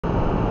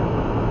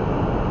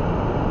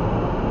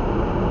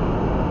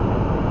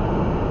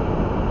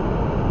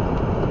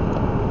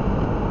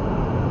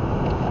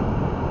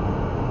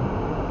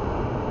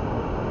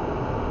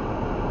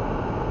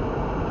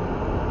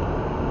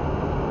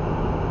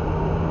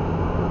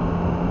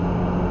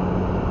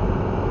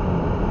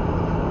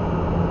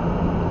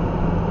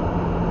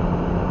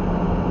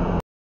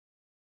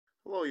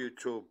Hello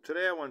YouTube.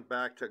 Today I went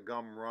back to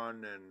Gum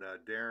Run and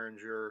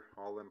Derringer,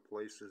 all them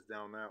places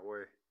down that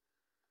way.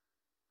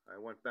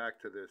 I went back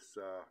to this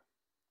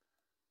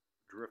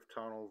Drift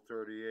Tunnel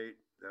 38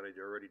 that I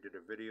already did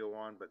a video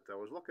on, but I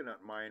was looking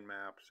at mind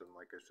maps, and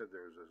like I said,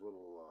 there's this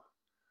little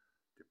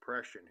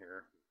depression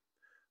here.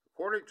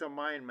 According to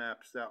mind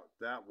maps,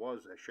 that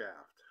was a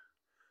shaft.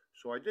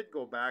 So I did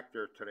go back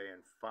there today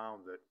and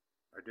found it.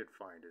 I did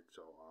find it,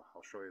 so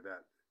I'll show you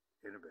that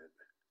in a bit.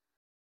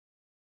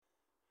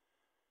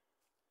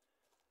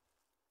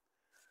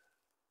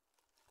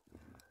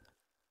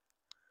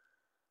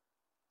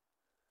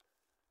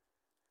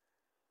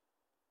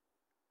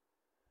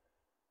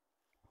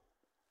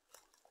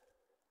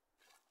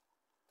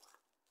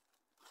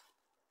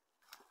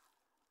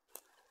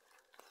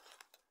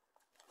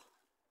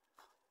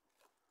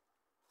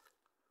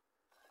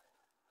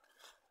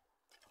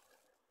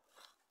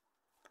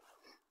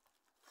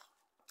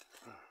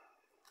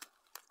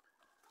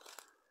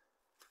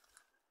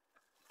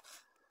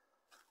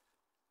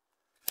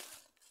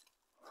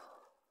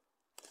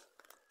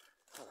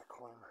 Gotta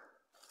climb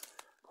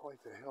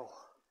quite the hill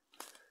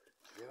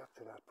to get up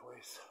to that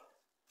place.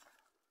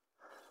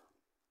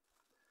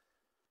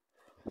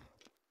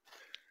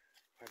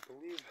 I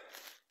believe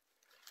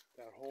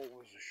that hole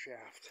was a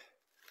shaft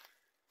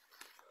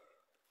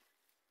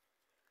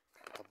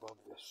above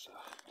this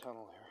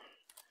tunnel here.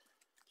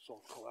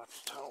 Salt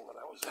collapse tunnel that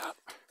I was at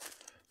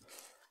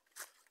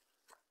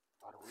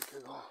about a week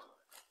ago.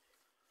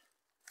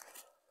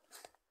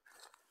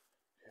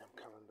 Yeah, I'm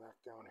coming back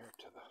down here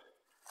to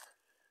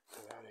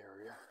that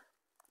area.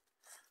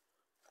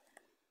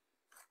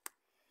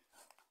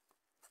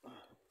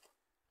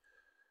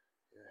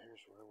 Yeah,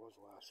 here's where I was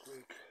last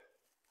week.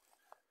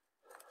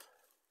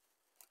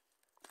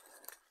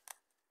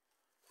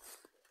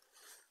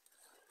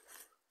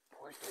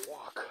 Quite the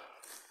walk.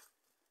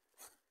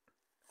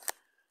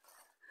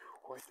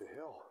 Quite the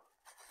hill.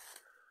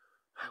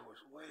 I was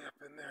way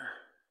up in there.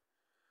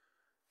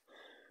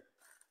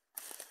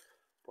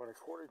 But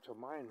according to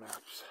mind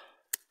maps,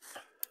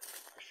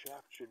 a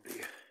shaft should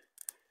be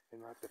in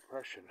that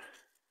depression.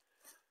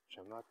 Which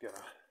I'm not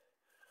gonna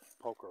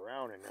poke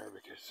around in there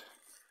because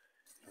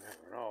you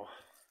never know.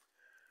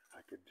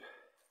 I could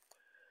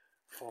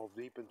fall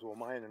deep into a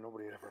mine and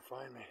nobody would ever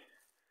find me.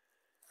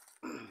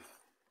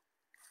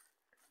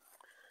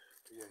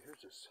 Yeah,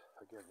 here's this,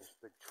 again, this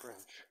big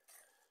trench.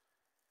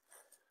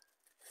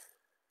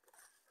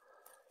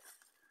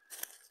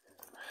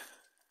 And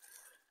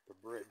the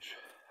bridge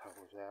I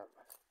was at,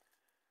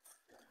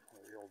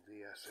 where the old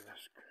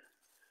DS&S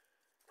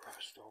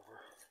crossed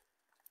over.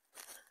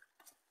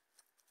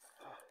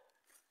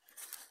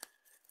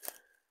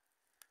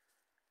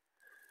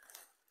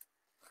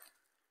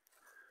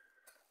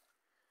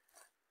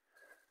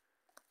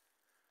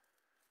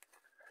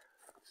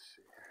 Let's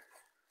see here.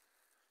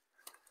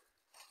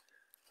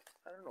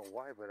 I don't know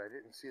why, but I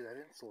didn't see that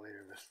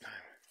insulator this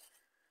time.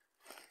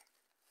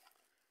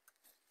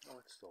 Oh,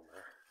 it's still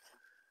there.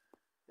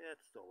 Yeah,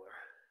 it's still there.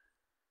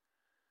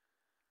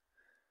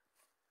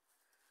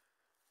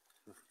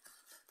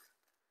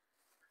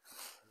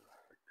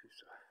 Big piece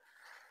of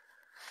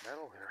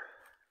metal here.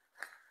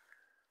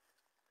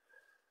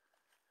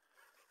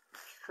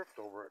 It's tripped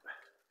over it.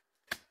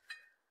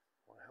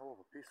 What a hell of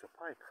a piece of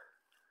pipe.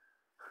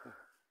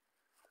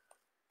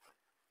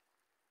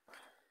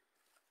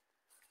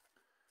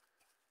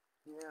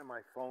 Yeah,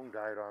 my phone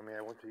died on me.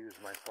 I went to use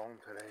my phone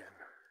today and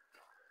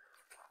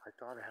I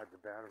thought I had the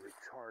battery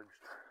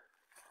charged.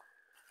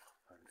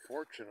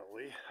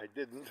 Unfortunately, I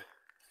didn't.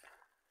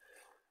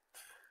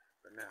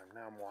 But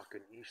now I'm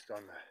walking east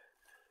on the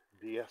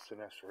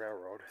DS&S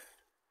Railroad.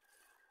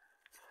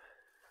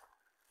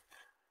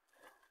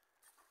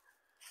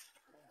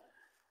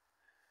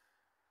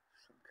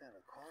 Some kind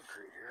of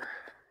concrete here.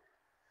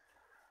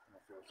 I don't know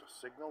if there was a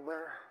signal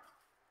there.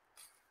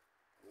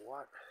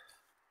 What?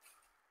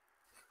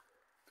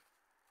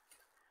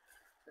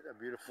 Look at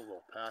that beautiful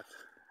little path.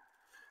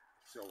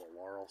 Still the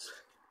laurels.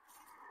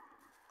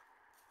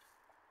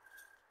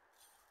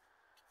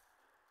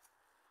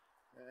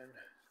 And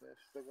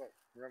they've still got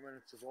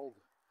remnants of old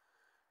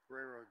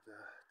railroad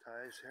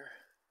ties here.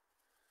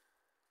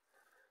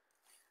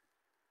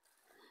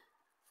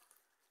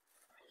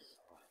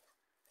 So,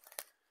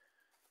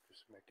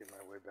 just making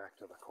my way back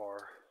to the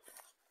car.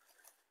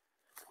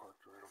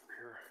 Parked right over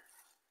here.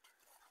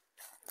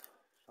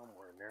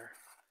 Somewhere in there.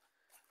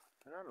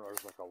 And I don't know,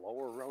 there's like a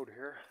lower road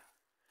here.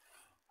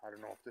 I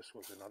don't know if this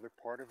was another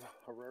part of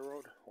a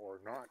railroad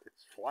or not.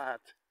 It's flat.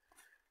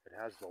 It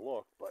has the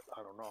look, but I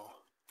don't know.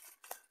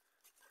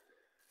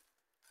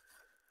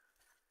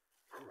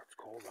 Ooh, it's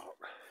cold out.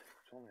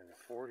 It's only in the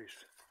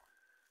 40s.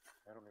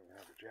 I don't even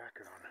have a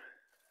jacket on.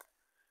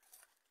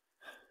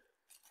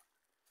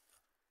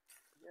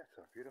 But yeah, it's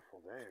a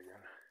beautiful day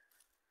again.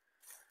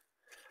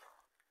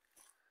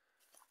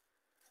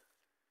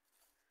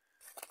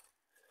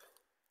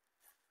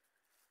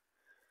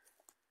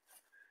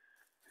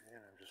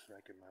 And I'm just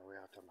making my way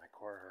out to my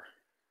car.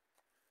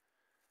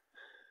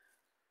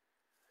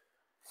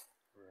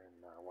 We're in,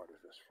 what is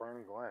this,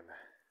 Glen.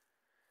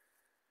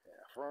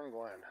 Yeah, Fern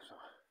Glen. So.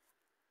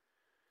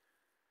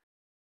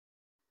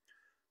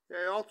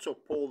 Yeah, I also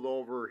pulled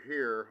over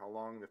here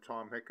along the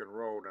Tom Hicken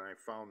Road, and I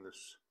found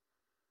this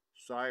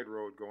side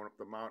road going up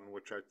the mountain,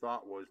 which I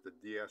thought was the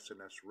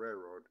DS&S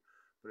Railroad,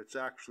 but it's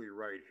actually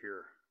right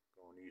here,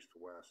 going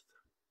east-west.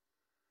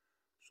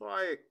 So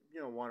I,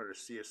 wanted to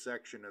see a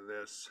section of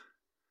this.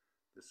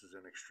 This is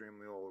an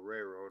extremely old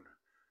railroad,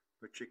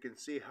 but you can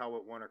see how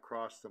it went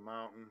across the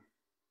mountain.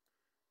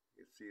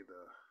 You can see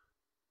the,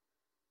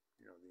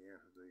 the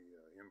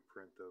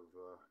imprint of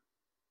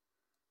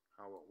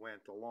how it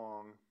went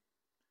along.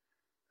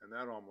 And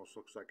that almost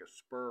looks like a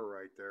spur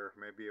right there.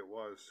 Maybe it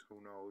was,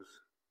 who knows.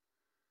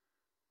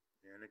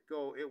 And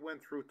it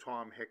went through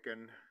Tom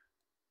Hicken.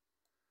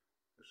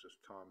 This is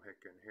Tom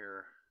Hicken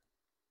here.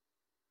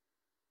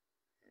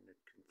 And it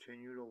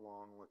continued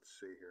along, let's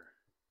see here.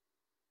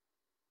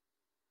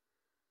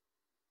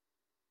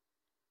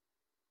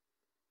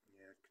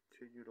 Yeah, it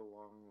continued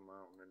along the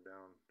mountain and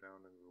down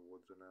into the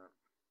woods and that.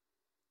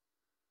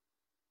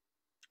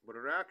 But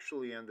it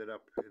actually ended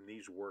up in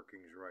these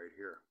workings right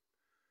here.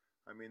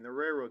 I mean, the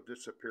railroad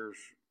disappears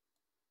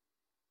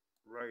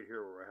right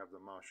here where I have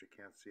the mouse. You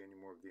can't see any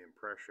more of the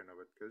impression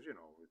of it because, it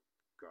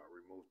got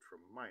removed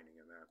from mining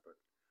and that. But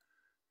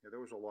yeah,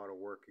 there was a lot of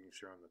workings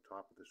here on the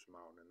top of this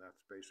mountain, and that's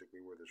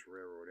basically where this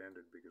railroad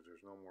ended because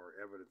there's no more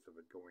evidence of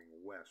it going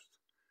west.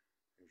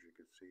 As you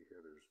can see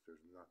here,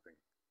 there's nothing.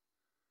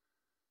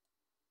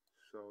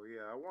 So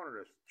yeah, I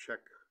wanted to check,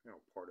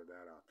 part of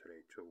that out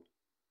today too.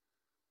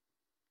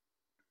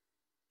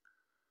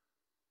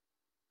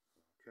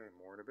 Okay,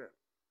 more in a bit.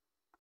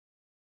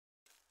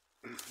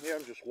 Yeah,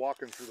 I'm just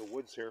walking through the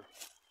woods here,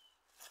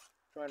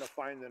 trying to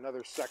find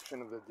another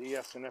section of the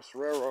DS&S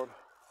Railroad.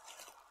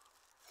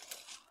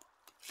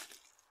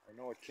 I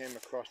know it came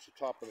across the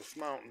top of this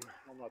mountain.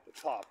 Well, not the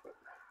top, but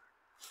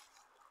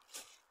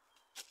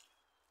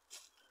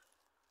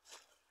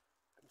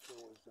I think there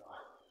was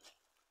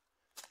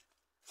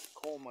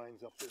coal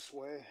mines up this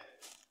way.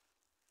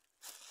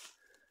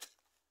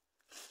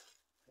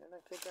 And I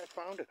think I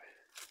found it.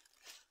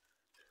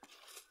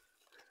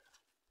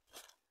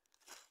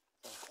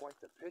 Not quite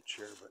the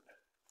picture, but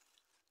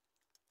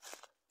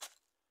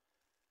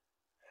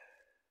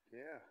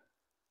yeah,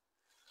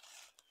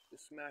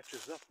 this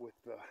matches up with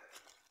the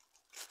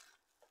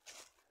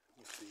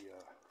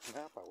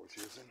map I was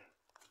using.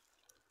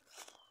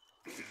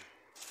 It's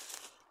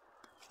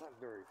not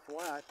very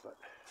flat, but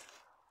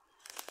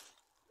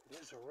it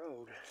is a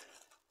road.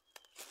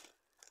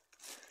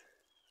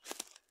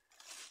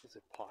 Is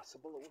it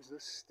possible it was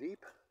this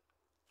steep?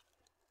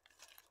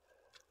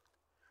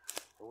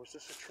 Or was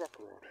this a truck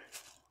road?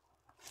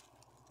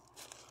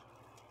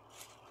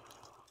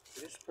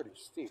 It is pretty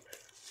steep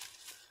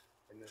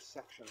in this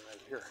section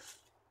right here.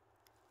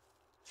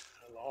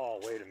 Oh,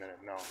 wait a minute,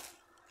 no.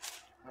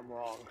 I'm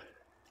wrong.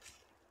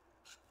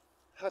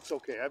 That's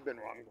okay, I've been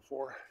wrong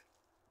before.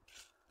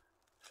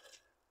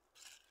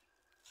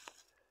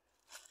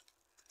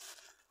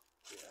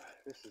 Yeah,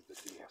 this is the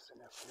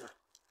DS&S here.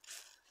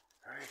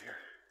 Right here.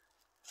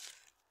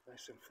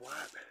 Nice and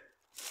flat.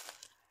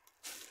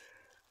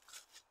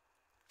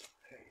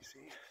 Hey, you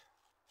see?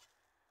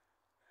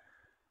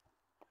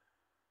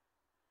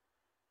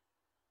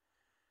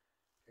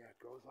 Yeah, it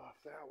goes off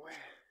that way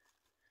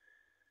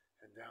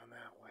and down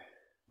that way.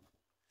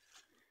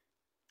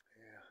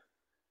 Yeah.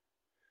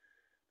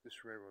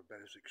 This railroad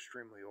bed is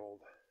extremely old.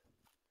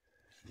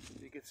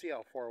 You can see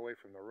how far away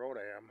from the road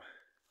I am.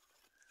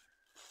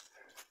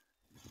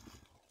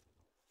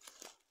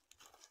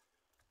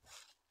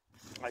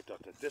 I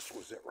thought that this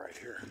was it right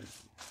here.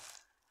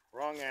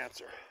 Wrong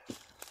answer.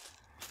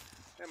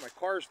 And my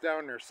car's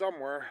down there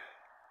somewhere.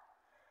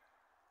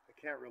 I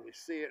can't really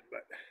see it,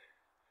 but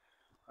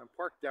I'm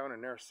parked down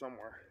in there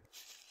somewhere.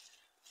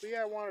 So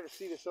yeah, I wanted to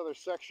see this other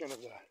section of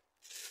the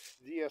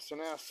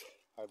DS&S.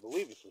 I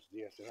believe this was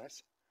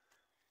DS&S.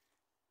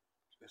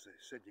 As I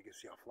said, you can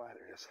see how flat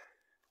it is.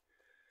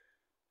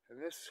 And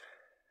this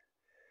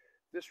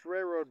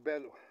railroad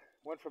bed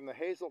went from the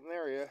Hazelton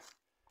area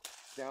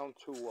down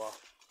to,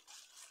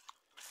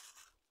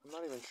 I'm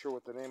not even sure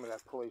what the name of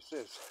that place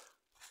is.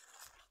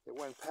 It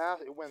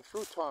went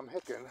through Tom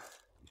Hicken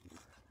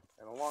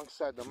and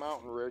alongside the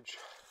mountain ridge,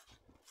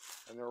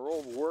 and there are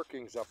old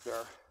workings up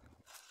there.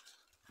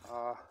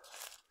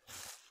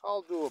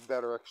 I'll do a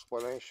better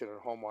explanation at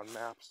home on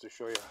maps to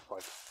show you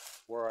like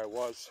where I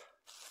was.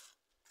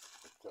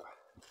 But,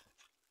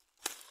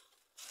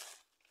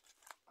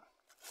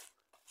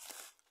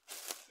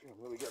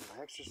 I'm really getting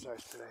my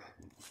exercise today.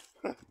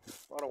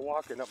 A lot of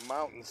walking up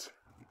mountains.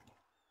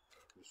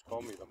 Just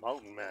call me the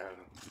mountain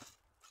man.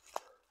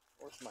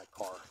 Where's my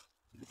car?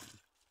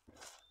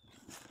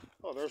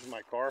 Oh, there's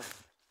my car.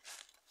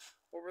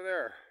 Over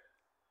there.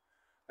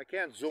 I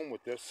can't zoom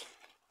with this.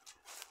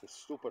 This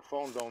stupid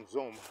phone don't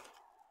zoom.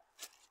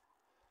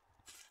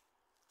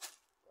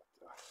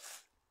 But,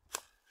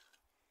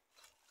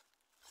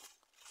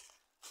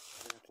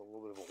 it's a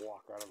little bit of a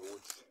walk out of the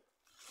woods.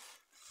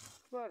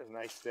 But a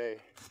nice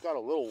day. It's got a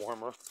little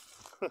warmer.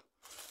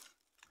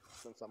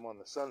 Since I'm on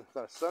the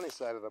sunny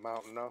side of the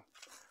mountain now.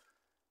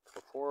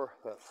 before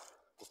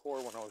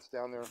when I was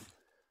down there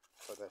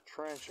by that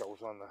trench, I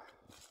was on the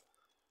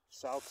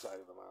south side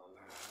of the mountain.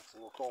 It's a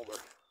little colder.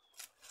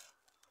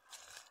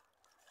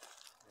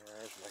 Yeah,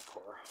 there's my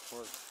car.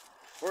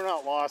 We're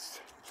not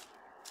lost.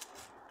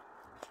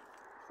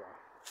 So,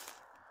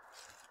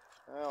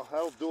 well,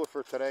 that'll do it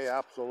for today,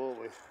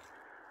 absolutely.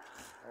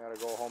 I gotta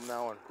go home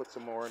now and put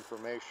some more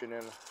information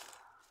in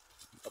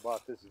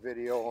about this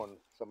video and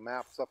some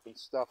maps up and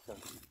stuff.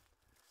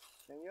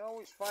 And you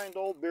always find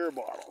old beer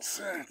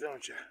bottles,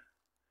 don't you?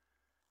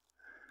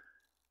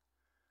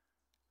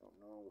 Don't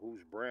know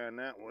whose brand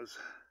that was.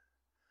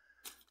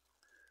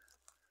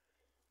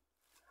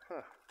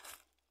 Huh.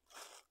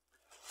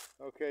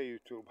 Okay,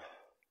 YouTube.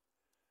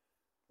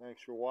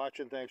 Thanks for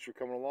watching. Thanks for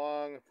coming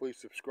along. Please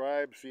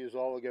subscribe. See you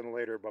all again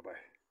later. Bye-bye.